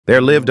There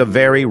lived a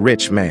very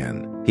rich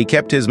man. He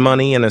kept his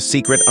money in a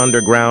secret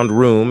underground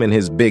room in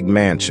his big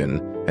mansion,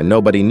 and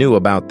nobody knew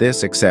about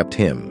this except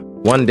him.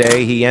 One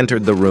day, he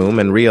entered the room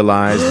and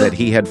realized that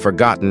he had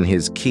forgotten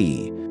his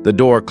key. The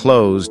door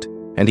closed,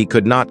 and he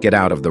could not get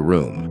out of the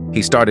room.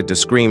 He started to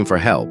scream for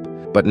help,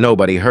 but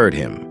nobody heard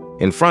him.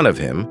 In front of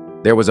him,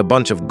 there was a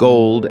bunch of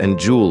gold and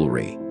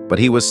jewelry, but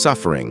he was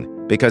suffering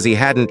because he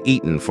hadn't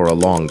eaten for a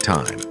long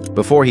time.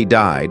 Before he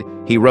died,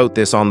 he wrote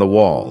this on the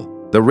wall: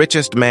 "The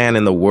richest man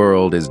in the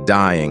world is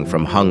dying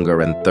from hunger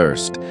and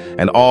thirst,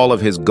 and all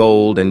of his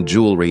gold and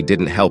jewelry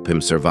didn't help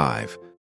him survive."